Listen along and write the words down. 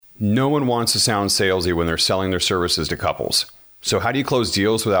No one wants to sound salesy when they're selling their services to couples. So how do you close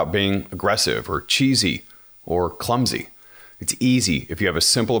deals without being aggressive or cheesy or clumsy? It's easy if you have a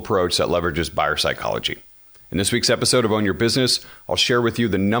simple approach that leverages buyer psychology. In this week's episode of Own Your Business, I'll share with you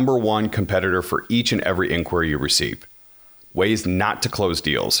the number one competitor for each and every inquiry you receive, ways not to close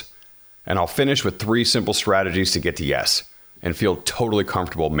deals, and I'll finish with 3 simple strategies to get to yes and feel totally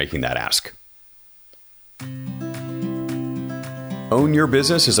comfortable making that ask. Own Your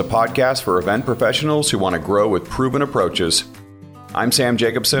Business is a podcast for event professionals who want to grow with proven approaches. I'm Sam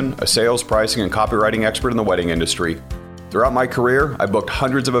Jacobson, a sales, pricing, and copywriting expert in the wedding industry. Throughout my career, I've booked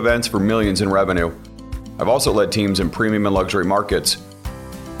hundreds of events for millions in revenue. I've also led teams in premium and luxury markets.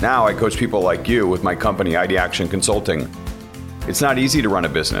 Now I coach people like you with my company, ID Action Consulting. It's not easy to run a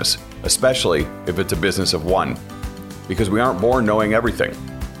business, especially if it's a business of one, because we aren't born knowing everything.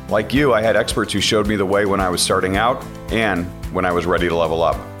 Like you, I had experts who showed me the way when I was starting out and when I was ready to level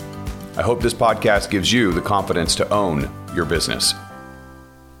up. I hope this podcast gives you the confidence to own your business.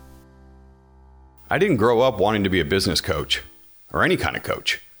 I didn't grow up wanting to be a business coach or any kind of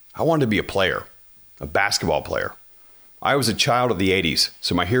coach. I wanted to be a player, a basketball player. I was a child of the 80s,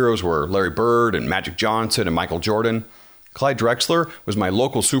 so my heroes were Larry Bird and Magic Johnson and Michael Jordan. Clyde Drexler was my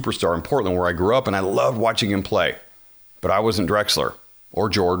local superstar in Portland where I grew up, and I loved watching him play. But I wasn't Drexler or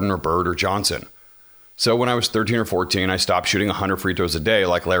Jordan or Bird or Johnson. So when I was 13 or 14, I stopped shooting 100 free throws a day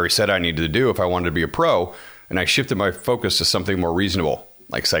like Larry said I needed to do if I wanted to be a pro, and I shifted my focus to something more reasonable,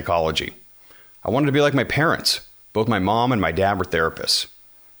 like psychology. I wanted to be like my parents. Both my mom and my dad were therapists.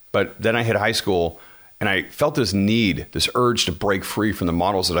 But then I hit high school, and I felt this need, this urge to break free from the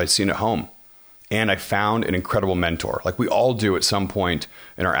models that I'd seen at home. And I found an incredible mentor, like we all do at some point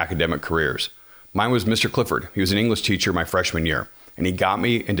in our academic careers. Mine was Mr. Clifford. He was an English teacher my freshman year, and he got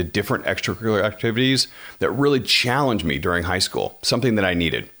me into different extracurricular activities that really challenged me during high school, something that I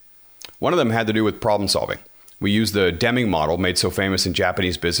needed. One of them had to do with problem solving. We used the Deming model made so famous in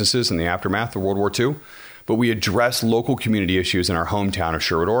Japanese businesses in the aftermath of World War II, but we addressed local community issues in our hometown of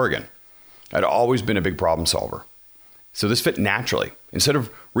Sherwood, Oregon. I'd always been a big problem solver. So this fit naturally. Instead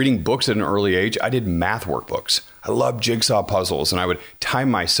of reading books at an early age, I did math workbooks. I loved jigsaw puzzles, and I would time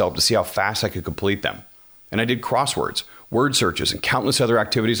myself to see how fast I could complete them. And I did crosswords, word searches, and countless other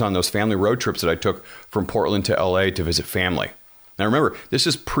activities on those family road trips that I took from Portland to LA to visit family. Now remember, this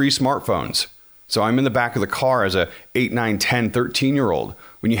is pre-smartphones. So I'm in the back of the car as a 8, 9, 10, 13-year-old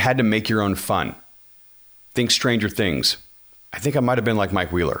when you had to make your own fun. Think Stranger Things. I think I might have been like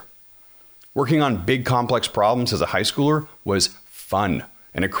Mike Wheeler. Working on big complex problems as a high schooler was fun,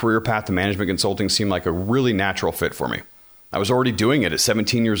 and a career path to management consulting seemed like a really natural fit for me. I was already doing it at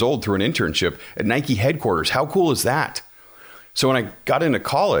 17 years old through an internship at Nike headquarters. How cool is that? So when I got into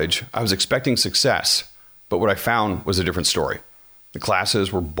college, I was expecting success, but what I found was a different story. The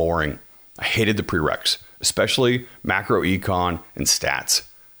classes were boring. I hated the prereqs, especially macro econ and stats.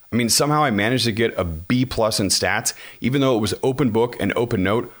 I mean, somehow I managed to get a B+ in stats, even though it was open book and open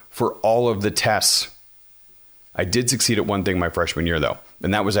note for all of the tests. I did succeed at one thing my freshman year, though,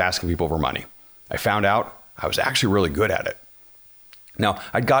 and that was asking people for money. I found out I was actually really good at it. Now,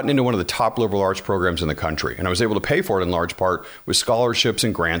 I'd gotten into one of the top liberal arts programs in the country, and I was able to pay for it in large part with scholarships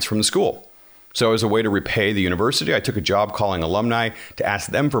and grants from the school. So as a way to repay the university, I took a job calling alumni to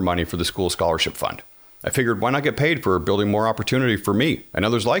ask them for money for the school scholarship fund. I figured, why not get paid for building more opportunity for me and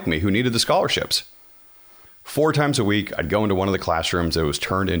others like me who needed the scholarships? 4 times a week, I'd go into one of the classrooms that was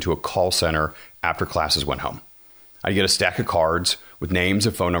turned into a call center after classes went home. I'd get a stack of cards with names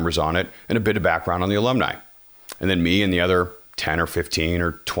and phone numbers on it and a bit of background on the alumni. And then me and the other 10 or 15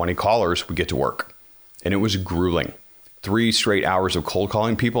 or 20 callers would get to work. And it was grueling. 3 straight hours of cold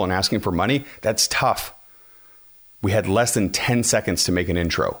calling people and asking for money, that's tough. We had less than 10 seconds to make an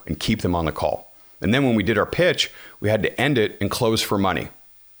intro and keep them on the call. And then when we did our pitch, we had to end it and close for money.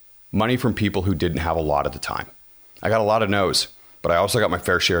 Money from people who didn't have a lot at the time. I got a lot of no's, but I also got my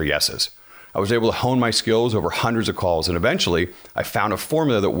fair share of yeses. I was able to hone my skills over hundreds of calls, and eventually I found a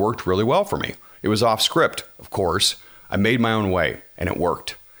formula that worked really well for me. It was off script, of course. I made my own way, and it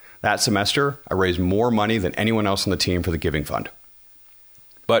worked. That semester, I raised more money than anyone else on the team for the Giving Fund.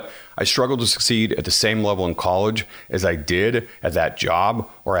 But I struggled to succeed at the same level in college as I did at that job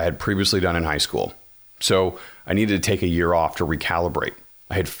or I had previously done in high school. So I needed to take a year off to recalibrate.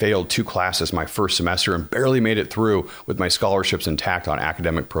 I had failed 2 classes my first semester and barely made it through with my scholarships intact on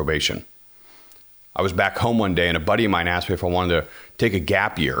academic probation. I was back home one day and a buddy of mine asked me if I wanted to take a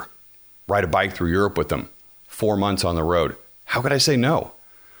gap year, ride a bike through Europe with them, 4 months on the road. How could I say no?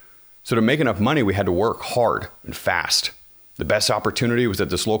 So to make enough money, we had to work hard and fast. The best opportunity was at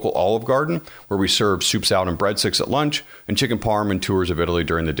this local Olive Garden where we served soup, salad, and breadsticks at lunch and chicken parm and tours of Italy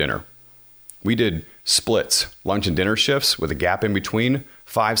during the dinner. We did splits, lunch and dinner shifts with a gap in between,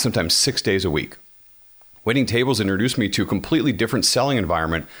 5, sometimes 6 days a week. Waiting tables introduced me to a completely different selling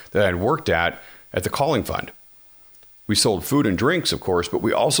environment that I had worked at the Calling Fund. We sold food and drinks, of course, but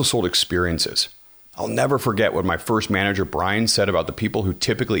we also sold experiences. I'll never forget what my first manager, Brian, said about the people who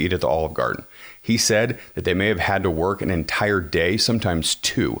typically eat at the Olive Garden. He said that they may have had to work an entire day, sometimes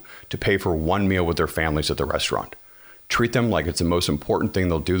 2, to pay for one meal with their families at the restaurant. Treat them like it's the most important thing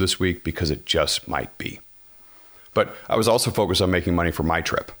they'll do this week because it just might be. But I was also focused on making money for my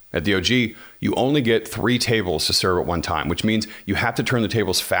trip. At the OG, you only get 3 tables to serve at one time, which means you have to turn the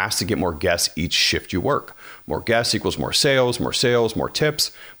tables fast to get more guests each shift you work. More guests equals more sales, more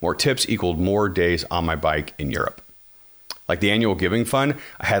tips. More tips equaled more days on my bike in Europe. Like the annual giving fund,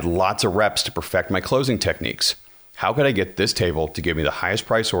 I had lots of reps to perfect my closing techniques. How could I get this table to give me the highest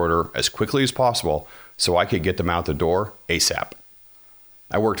price order as quickly as possible so I could get them out the door ASAP?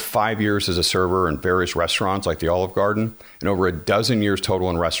 I worked 5 years as a server in various restaurants like the Olive Garden and over a dozen years total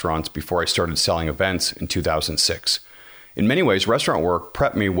in restaurants before I started selling events in 2006. In many ways, restaurant work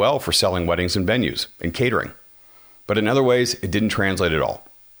prepped me well for selling weddings and venues and catering. But in other ways, it didn't translate at all.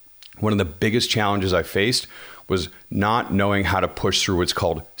 One of the biggest challenges I faced was not knowing how to push through what's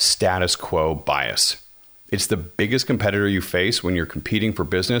called status quo bias. It's the biggest competitor you face when you're competing for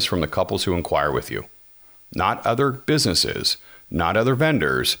business from the couples who inquire with you. Not other businesses, not other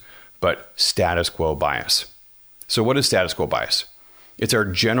vendors, but status quo bias. So what is status quo bias? It's our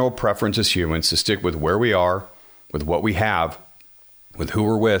general preference as humans to stick with where we are, with what we have, with who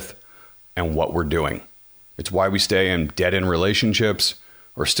we're with, and what we're doing. It's why we stay in dead-end relationships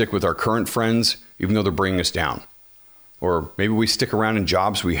or stick with our current friends even though they're bringing us down. Or maybe we stick around in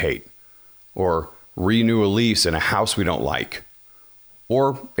jobs we hate or renew a lease in a house we don't like.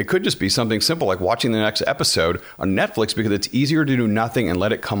 Or it could just be something simple like watching the next episode on Netflix because it's easier to do nothing and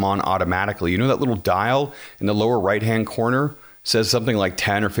let it come on automatically. You know that little dial in the lower right-hand corner says something like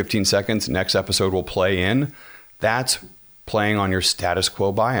 10 or 15 seconds, next episode will play in? That's playing on your status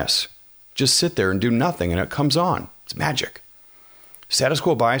quo bias. Just sit there and do nothing and it comes on. It's magic. Status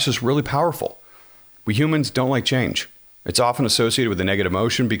quo bias is really powerful. We humans don't like change. It's often associated with a negative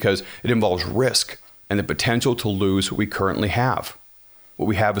emotion because it involves risk and the potential to lose what we currently have. What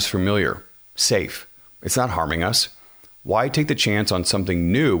we have is familiar, safe. It's not harming us. Why take the chance on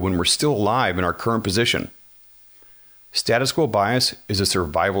something new when we're still alive in our current position? Status quo bias is a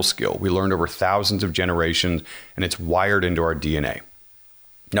survival skill we learned over thousands of generations, and it's wired into our DNA.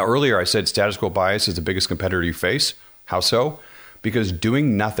 Now, earlier I said status quo bias is the biggest competitor you face. How so? Because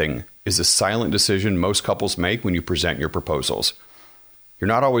doing nothing is a silent decision most couples make when you present your proposals. You're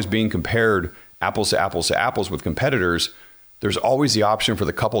not always being compared apples to apples to apples with competitors. There's always the option for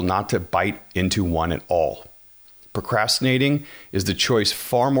the couple not to bite into one at all. Procrastinating is the choice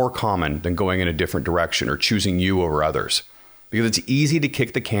far more common than going in a different direction or choosing you over others, because it's easy to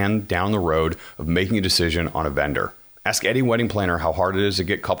kick the can down the road of making a decision on a vendor. Ask any wedding planner how hard it is to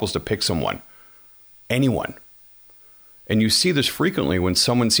get couples to pick someone. Anyone. And you see this frequently when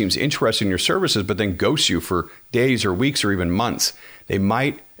someone seems interested in your services but then ghosts you for days or weeks or even months. They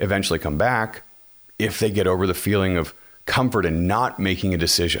might eventually come back if they get over the feeling of comfort in not making a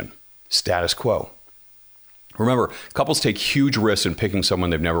decision. Status quo. Remember, couples take huge risks in picking someone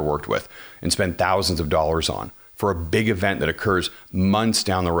they've never worked with and spend thousands of dollars on for a big event that occurs months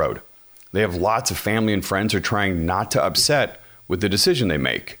down the road. They have lots of family and friends who are trying not to upset with the decision they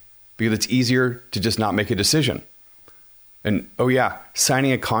make because it's easier to just not make a decision. And oh yeah,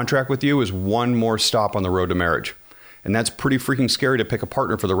 signing a contract with you is one more stop on the road to marriage. And that's pretty freaking scary to pick a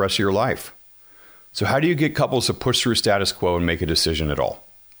partner for the rest of your life. So how do you get couples to push through status quo and make a decision at all?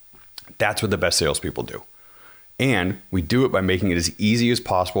 That's what the best salespeople do. And we do it by making it as easy as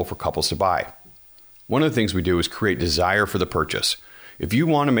possible for couples to buy. One of the things we do is create desire for the purchase. If you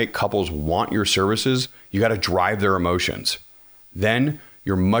want to make couples want your services, you got to drive their emotions. Then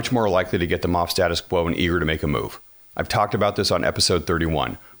you're much more likely to get them off status quo and eager to make a move. I've talked about this on episode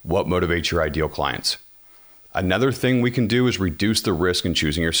 31, What Motivates Your Ideal Clients. Another thing we can do is reduce the risk in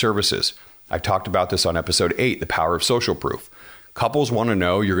choosing your services. I've talked about this on episode 8, The Power of Social Proof. Couples want to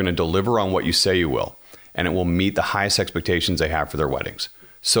know you're going to deliver on what you say you will, and it will meet the highest expectations they have for their weddings.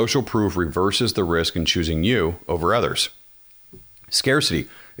 Social proof reverses the risk in choosing you over others. Scarcity.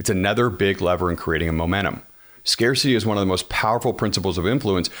 It's another big lever in creating a momentum. Scarcity is one of the most powerful principles of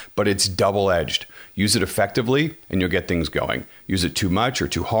influence, but it's double-edged. Use it effectively and you'll get things going. Use it too much or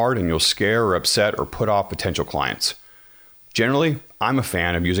too hard and you'll scare or upset or put off potential clients. Generally, I'm a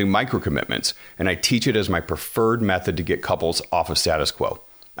fan of using micro-commitments, and I teach it as my preferred method to get couples off of status quo.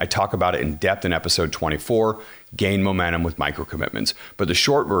 I talk about it in depth in episode 24, Gain Momentum with Micro-Commitments, but the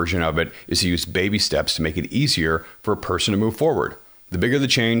short version of it is to use baby steps to make it easier for a person to move forward. The bigger the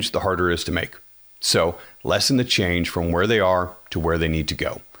change, the harder it is to make. So, lessen the change from where they are to where they need to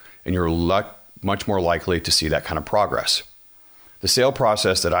go, and you're much more likely to see that kind of progress. The sale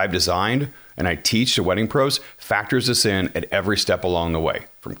process that I've designed and I teach to wedding pros factors this in at every step along the way,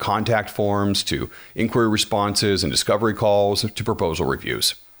 from contact forms to inquiry responses and discovery calls to proposal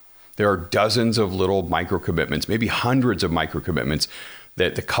reviews. There are dozens of little micro commitments, maybe hundreds of micro commitments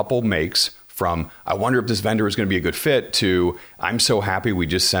that the couple makes, from I wonder if this vendor is going to be a good fit to I'm so happy we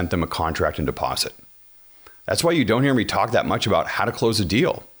just sent them a contract and deposit. That's why you don't hear me talk that much about how to close a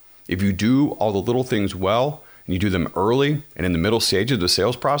deal. If you do all the little things well, and you do them early and in the middle stage of the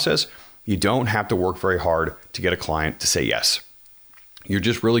sales process, you don't have to work very hard to get a client to say yes. You're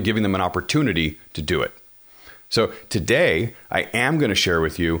just really giving them an opportunity to do it. So today, I am going to share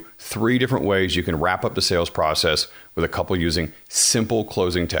with you 3 different ways you can wrap up the sales process with a couple using simple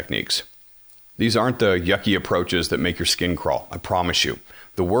closing techniques. These aren't the yucky approaches that make your skin crawl, I promise you.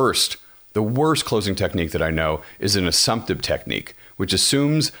 The worst closing technique that I know is an assumptive technique, which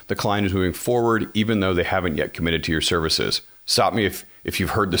assumes the client is moving forward even though they haven't yet committed to your services. Stop me if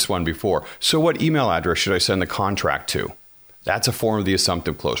you've heard this one before. So what email address should I send the contract to? That's a form of the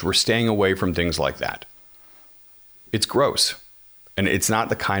assumptive close. We're staying away from things like that. It's gross, and it's not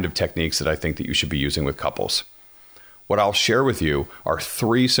the kind of techniques that I think that you should be using with couples. What I'll share with you are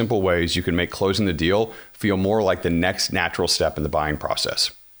 3 simple ways you can make closing the deal feel more like the next natural step in the buying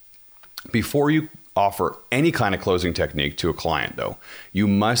process. Before you offer any kind of closing technique to a client, though, you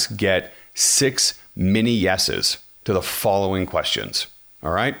must get 6 mini yeses to the following questions.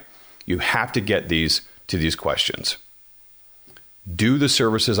 All right? You have to get these questions. Do the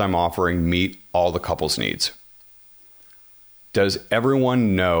services I'm offering meet all the couple's needs? Does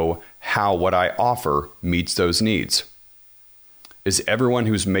everyone know how what I offer meets those needs? Is everyone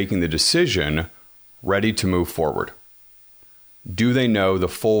who's making the decision ready to move forward? Do they know the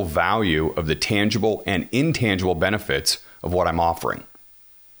full value of the tangible and intangible benefits of what I'm offering?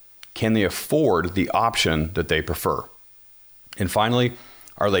 Can they afford the option that they prefer? And finally,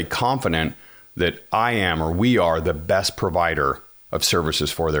 are they confident that I am or we are the best provider of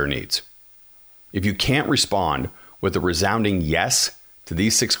services for their needs? If you can't respond with a resounding yes to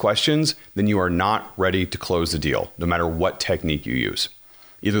these 6 questions, then you are not ready to close the deal, no matter what technique you use.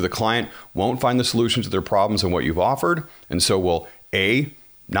 Either the client won't find the solution to their problems in what you've offered, and so will A,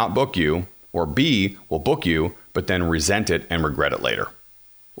 not book you, or B, will book you, but then resent it and regret it later.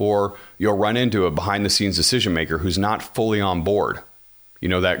 Or you'll run into a behind-the-scenes decision maker who's not fully on board. You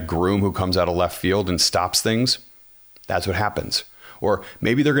know, that groom who comes out of left field and stops things? That's what happens. Or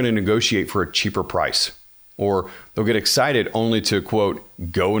maybe they're going to negotiate for a cheaper price. Or they'll get excited only to, quote,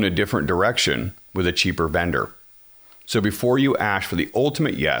 go in a different direction with a cheaper vendor. So before you ask for the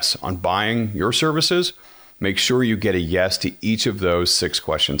ultimate yes on buying your services, make sure you get a yes to each of those 6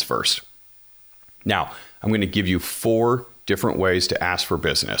 questions first. Now, I'm going to give you 4 different ways to ask for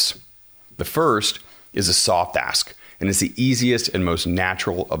business. The first is a soft ask, and it's the easiest and most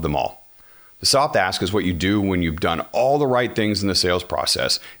natural of them all. The soft ask is what you do when you've done all the right things in the sales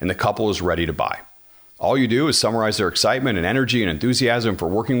process and the couple is ready to buy. All you do is summarize their excitement and energy and enthusiasm for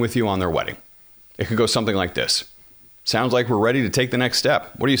working with you on their wedding. It could go something like this. Sounds like we're ready to take the next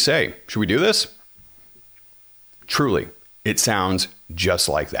step. What do you say? Should we do this? Truly, it sounds just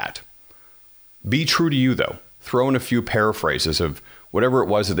like that. Be true to you, though. Throw in a few paraphrases of whatever it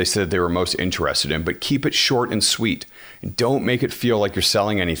was that they said they were most interested in, but keep it short and sweet. And don't make it feel like you're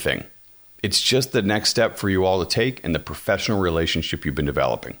selling anything. It's just the next step for you all to take in the professional relationship you've been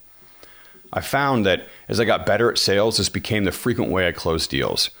developing. I found that as I got better at sales, this became the frequent way I closed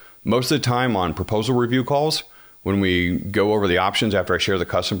deals. Most of the time on proposal review calls, when we go over the options after I share the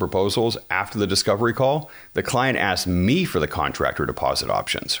custom proposals after the discovery call, the client asks me for the contract or deposit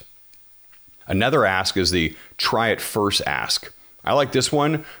options. Another ask is the try it first ask. I like this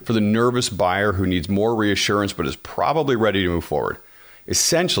one for the nervous buyer who needs more reassurance but is probably ready to move forward.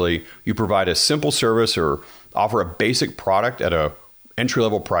 Essentially, you provide a simple service or offer a basic product at a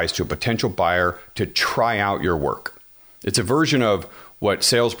entry-level price to a potential buyer to try out your work. It's a version of what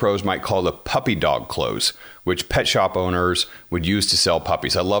sales pros might call the puppy dog close, which pet shop owners would use to sell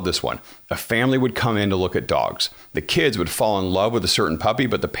puppies. I love this one. A family would come in to look at dogs. The kids would fall in love with a certain puppy,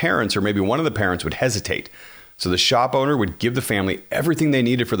 but the parents or maybe one of the parents would hesitate. So the shop owner would give the family everything they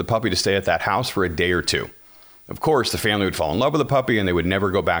needed for the puppy to stay at that house for a day or 2. Of course, the family would fall in love with the puppy and they would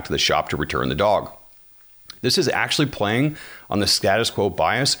never go back to the shop to return the dog. This is actually playing on the status quo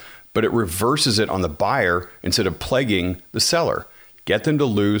bias, but it reverses it on the buyer instead of plaguing the seller. Get them to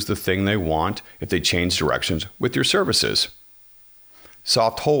lose the thing they want if they change directions with your services.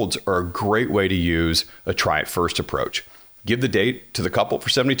 Soft holds are a great way to use a try it first approach. Give the date to the couple for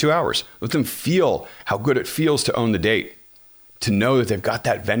 72 hours. Let them feel how good it feels to own the date, to know that they've got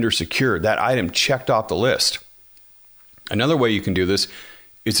that vendor secured, that item checked off the list. Another way you can do this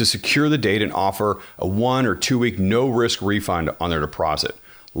is to secure the date and offer a 1 or 2 week no risk refund on their deposit.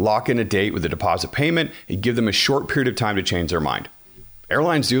 Lock in a date with a deposit payment and give them a short period of time to change their mind.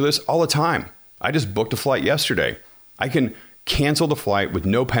 Airlines do this all the time. I just booked a flight yesterday. I can cancel the flight with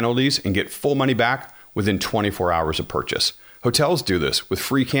no penalties and get full money back within 24 hours of purchase. Hotels do this with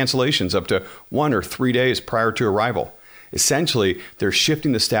free cancellations up to 1 or 3 days prior to arrival. Essentially, they're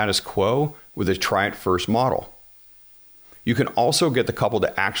shifting the status quo with a try it first model. You can also get the couple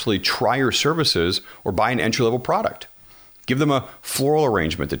to actually try your services or buy an entry-level product. Give them a floral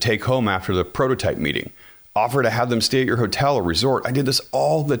arrangement to take home after the prototype meeting. Offer to have them stay at your hotel or resort. I did this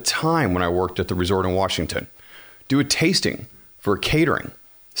all the time when I worked at the resort in Washington. Do a tasting for catering.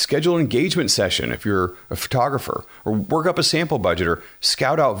 Schedule an engagement session if you're a photographer, or work up a sample budget or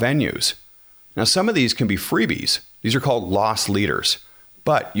scout out venues. Now, some of these can be freebies. These are called loss leaders,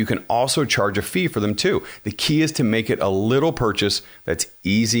 but you can also charge a fee for them too. The key is to make it a little purchase that's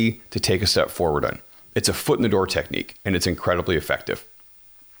easy to take a step forward on. It's a foot in the door technique, and it's incredibly effective.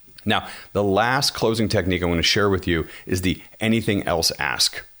 Now, the last closing technique I want to share with you is the anything else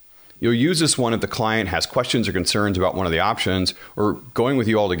ask. You'll use this one if the client has questions or concerns about one of the options or going with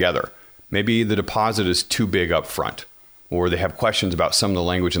you altogether. Maybe the deposit is too big up front, or they have questions about some of the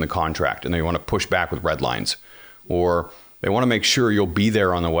language in the contract and they want to push back with red lines, or they want to make sure you'll be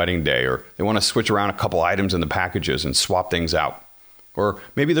there on the wedding day, or they want to switch around a couple items in the packages and swap things out. Or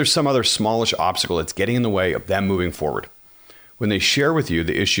maybe there's some other smallish obstacle that's getting in the way of them moving forward. When they share with you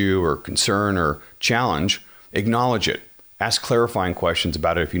the issue or concern or challenge, acknowledge it. Ask clarifying questions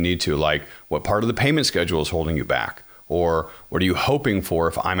about it if you need to, like what part of the payment schedule is holding you back? Or what are you hoping for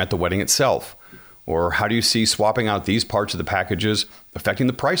if I'm at the wedding itself? Or how do you see swapping out these parts of the packages affecting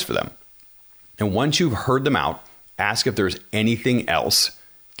the price for them? And once you've heard them out, ask if there's anything else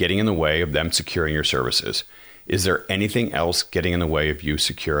getting in the way of them securing your services. Is there anything else getting in the way of you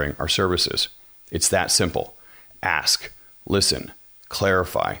securing our services? It's that simple. Ask, listen,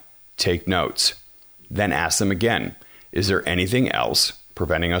 clarify, take notes. Then ask them again. Is there anything else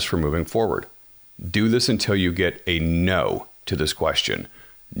preventing us from moving forward? Do this until you get a no to this question.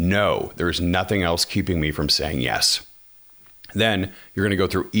 No, there is nothing else keeping me from saying yes. Then you're going to go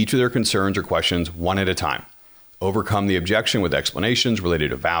through each of their concerns or questions one at a time. Overcome the objection with explanations related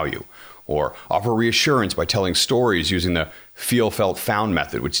to value, or offer reassurance by telling stories using the feel, felt, found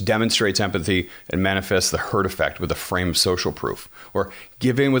method, which demonstrates empathy and manifests the herd effect with a frame of social proof, or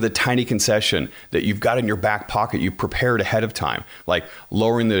give in with a tiny concession that you've got in your back pocket you've prepared ahead of time, like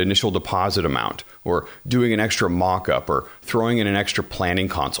lowering the initial deposit amount, or doing an extra mock-up, or throwing in an extra planning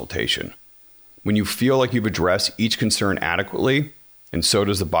consultation. When you feel like you've addressed each concern adequately, and so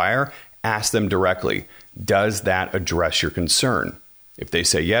does the buyer, ask them directly, does that address your concern? If they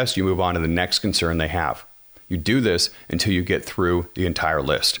say yes, you move on to the next concern they have. You do this until you get through the entire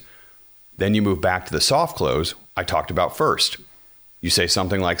list. Then you move back to the soft close I talked about first. You say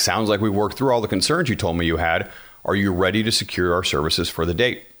something like, sounds like we worked through all the concerns you told me you had. Are you ready to secure our services for the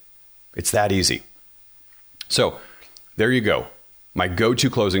date? It's that easy. So there you go. My go-to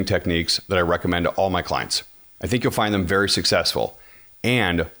closing techniques that I recommend to all my clients. I think you'll find them very successful,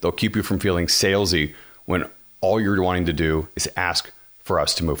 and they'll keep you from feeling salesy when all you're wanting to do is ask for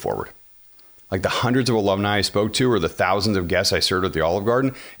us to move forward. Like the hundreds of alumni I spoke to or the thousands of guests I served at the Olive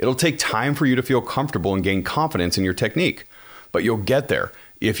Garden, it'll take time for you to feel comfortable and gain confidence in your technique. But you'll get there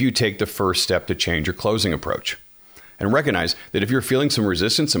if you take the first step to change your closing approach. And recognize that if you're feeling some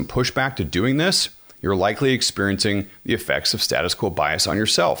resistance and pushback to doing this, you're likely experiencing the effects of status quo bias on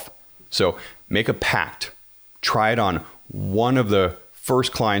yourself. So make a pact. Try it on one of the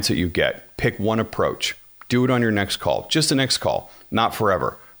first clients that you get. Pick one approach. Do it on your next call, just the next call, not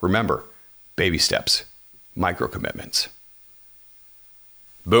forever. Remember, baby steps, micro commitments.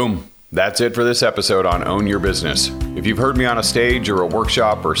 Boom. That's it for this episode on Own Your Business. If you've heard me on a stage or a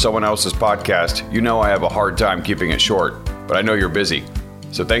workshop or someone else's podcast, you know I have a hard time keeping it short, but I know you're busy.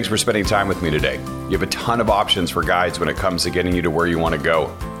 So thanks for spending time with me today. You have a ton of options for guides when it comes to getting you to where you want to go.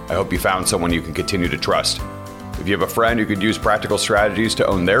 I hope you found someone you can continue to trust. If you have a friend who could use practical strategies to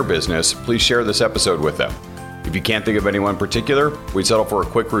own their business, please share this episode with them. If you can't think of anyone in particular, we'd settle for a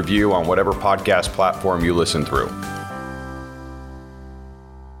quick review on whatever podcast platform you listen through.